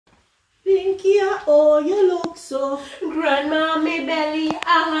Pinky, oh, you look so. Grandma, me belly,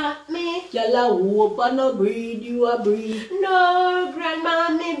 me. Y'all a hope and no breed, you a breed. No, grandma,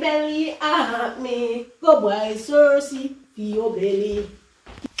 me belly, me. Go buy Cersei for your belly.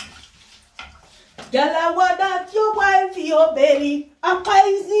 Y'all a what that you buy for your belly. A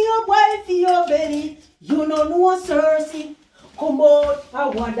poison you buy for your belly. You no know Cersei. Come out, I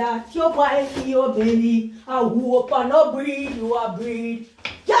want that you buy for your belly. I hope and no breed, you a breed.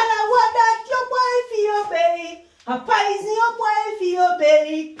 Y'all a what that you buy for your belly. A poison you buy for your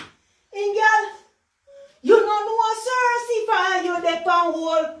belly. And girl, you no know Cersei for you the pan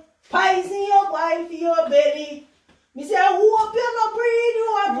hole. Poison you buy for your belly. Me say, I hope you no breed, you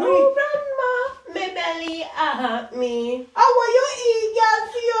a breed. No, grandma, me belly, me. How will you eat, girl,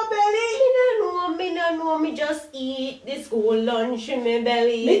 for your belly? Me no know, me just eat the school lunch in me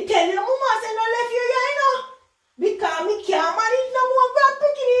belly. Me tell you, mama say no left you here, you know. Because me can't manage no more grand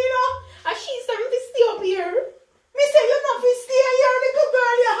picking, you know. And she said me stay up here. Me say, you not fi stay here, little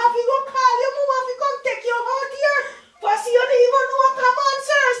girl, you have to go call your mama fi come take you out here. Cause you don't even know, come on,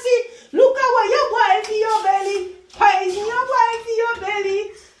 Cersei. Look at what you buy for your belly. Poison you buy for your belly.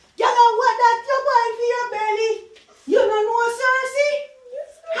 You know what that you buy for your belly. You don't know Cersei?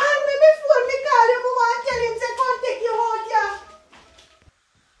 Yes, hand me before me call your mama and tell him say come take you out here.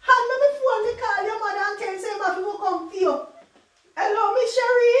 Hand me before me call your mother and tell him say ma fi go come for you. Hello, Miss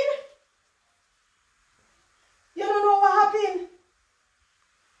Shireen. You don't know what happened.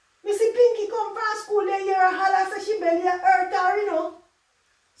 Missy Pinky come from school they hear her holler say she belly hurt her, you know.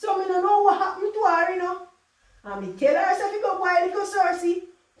 So me don't know what happened to her, you know. And me tell her say fi go boil little Cersei.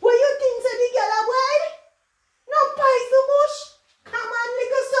 What you think say the girl a boil? No pies the bush. Come on,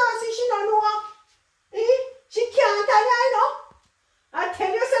 little Cersei, she don't know. She can't tell you, you know. I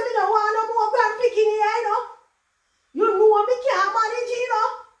tell you say me don't want no more grand picking here, you know. You know me can't manage, you know.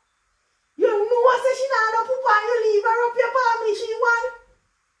 You know say she not no poop and you leave her up your palm me, she want.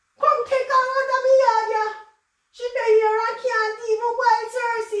 Come take her out of me yard, yeah. She dey here and can't even boil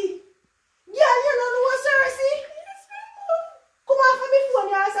Cersei. Girl, you don't know Cersei? Yes, grandma. Come on for me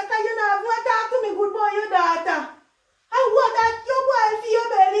phone, you say, cause you not have no talk to me, good boy, your daughter. I want that you boil for your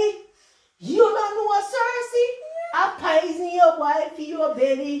belly. You don't know Cersei? I poison your boil for your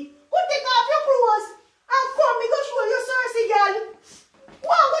belly. Go take off your clothes and come, me go show you Cersei, girl.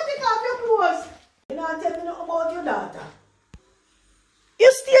 Go take off your clothes. You not tell me nothing about your daughter.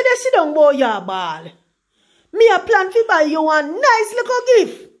 You stay there, sit down, boy, your ball. Me a plan to buy you one nice little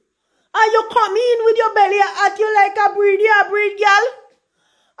gift. And you come in with your belly at you like a breed, girl.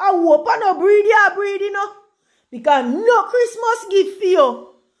 I hope I no breed, you know. Because no Christmas gift for you.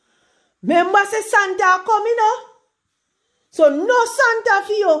 Remember say Santa coming, you know. So no Santa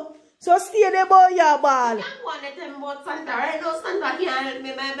for you. So stay there, boy, your ball. I want to tell me about Santa. Right now, Santa can't help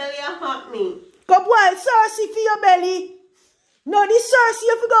me. My belly hurt me. Go boil Cersei for your belly. No, the Cersei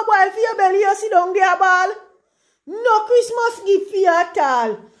you go boil for your belly, you sit down there, ball. No Christmas gift for you at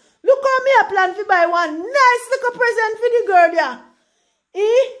all. Look how me a plan to buy one nice little present for the girl there.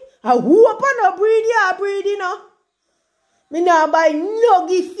 I hope I no breed, you know. Me now buy no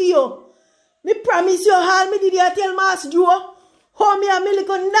gift for you. Me promise you all me did you tell Master Joe. How me a me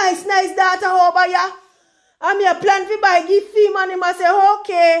little nice daughter over ya. And me a plan to buy gift for him and him a say,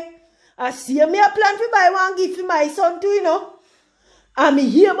 okay. I see me a plan to buy one gift for my son too, you know. And me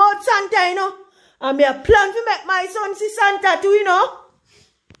hear about Santa, you know. And me a plan to make my son see Santa too, you know.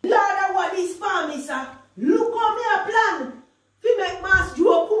 Lord, what this for me, sir? Look how me a plan to make Master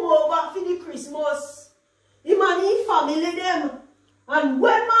Joe come over for the Christmas. Him and his family them. And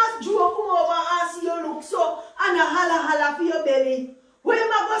when Master Joe come over and see you look so, and a holla for your belly. When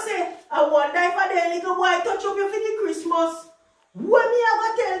him a go say, I wonder if a day little boy touch up you for the Christmas. When me a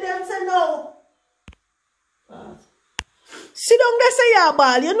go tell them, say no. Sit down there, say ya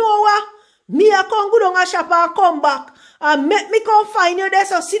ball. You know what? Me a come go down a shop and come back. And make me come find you there,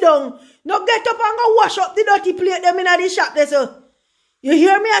 so sit down. No get up and go wash up the dirty plate them in the shop there, so. You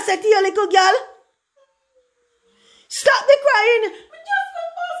hear me? I say to you, little girl. Stop the crying. Me just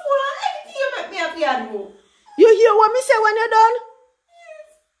come past school and everything you make me happy and move. You hear what me say when you're done?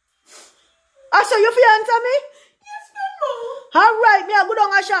 Yes. I saw you fi answer me? Yes, grandma. Alright, me a go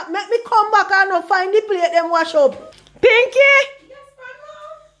down a shop. Make me come back and no find the plate them wash up. Pinky? Yes, grandma.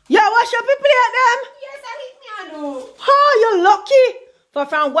 You wash up the plate them? Yes, I hit me and do. Oh, you're lucky. For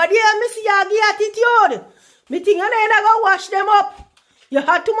from what year me see you give attitude. Me think I ain't gonna wash them up. You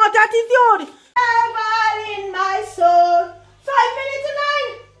had too much attitude. All in my soul. 5 minutes to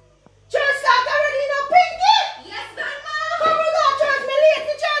 9. Church start already, you know, Pinky? Yes, grandma. Come we go church. Me late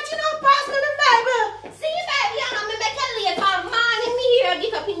to church, you know. Pass me the Bible. See, baby, I'm gonna make a late for morning me here,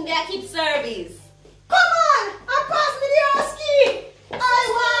 get up in there, keep service. Come on! And pass me the husky! I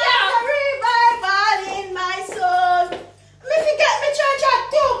want a revival in my soul. Me forget me church hat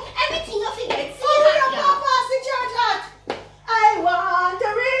too. Everything you forget. Oh, me don't pass the church hat. I want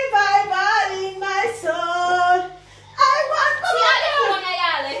a revival in my soul. I want to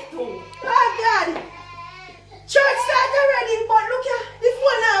oh God. Church start already, but look here. The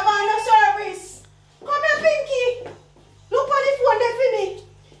phone now have no service. Come here, Pinky. Look on the phone there for me.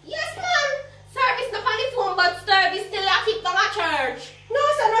 Yes, ma'am. Service not on the phone, but service still a keep down at church. No,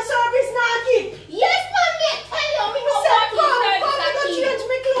 sir, no service now keep. Yes, ma'am. Me tell you, me no Sir, service come a go keep. change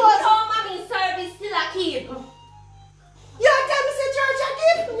me clothes. No, mommy, service still a keep. You tell me say church a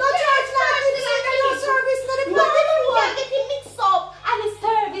keep? No church now keep. Say there no service no the No, phone. you get it mixed up. And the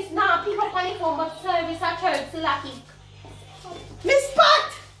service now pick up on the phone, but service at church still a keep. Miss Pat!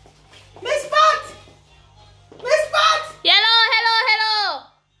 Miss Pat! Miss Pat! Hello.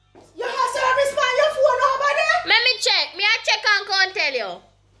 You have service on your phone over there? Let me check. Me I check and can't tell you.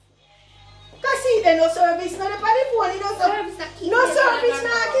 Cause see there no service no the phone. You know Service a keep. no service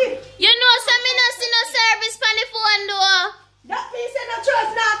now keep. You know some me no see no service on the phone though. That means say no church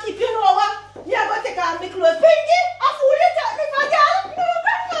now keep. You know what? You go take off me clothes. Pinky, a fool you take me for girl. No,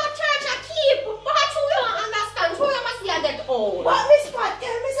 grandma, church a keep. But I you don't understand. Who you must see I get old. But Miss Pat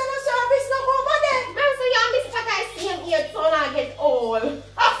tell me say no service no over there. Man, so you miss what I see him here, so I get old.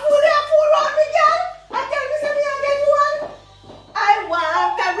 A fool want me girl. I tell me say me I get one. I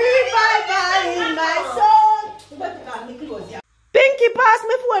want a revival in my soul. You better take off me clothes, yeah. Pinky, pass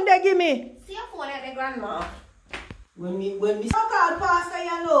me phone there, give me. See your phone at the grandma. When me call pastor,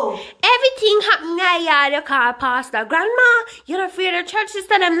 you know. Everything happen here, you call pastor. Grandma, you don't fear the church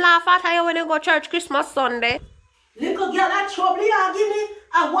sister them laugh at you when you go church Christmas Sunday. Little girl, that trouble you give me.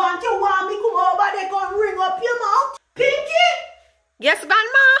 I want me come over there, come ring up your mouth. Pinky, Yes,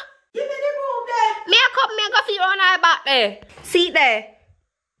 grandma. give me the room there. Me a cup, me a go feel on her back there. See there.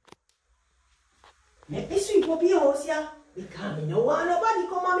 Let me sweep up your house, yeah. Because me no want nobody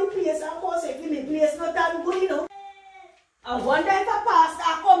come on me place and cause if me place not that good, you know. I wonder if a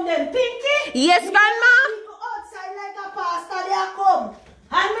pastor come then, Pinky. Yes, grandma. Go outside like a pastor there come.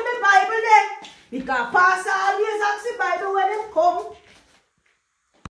 Hand me the Bible there. Because pastor always ask the Bible when them come.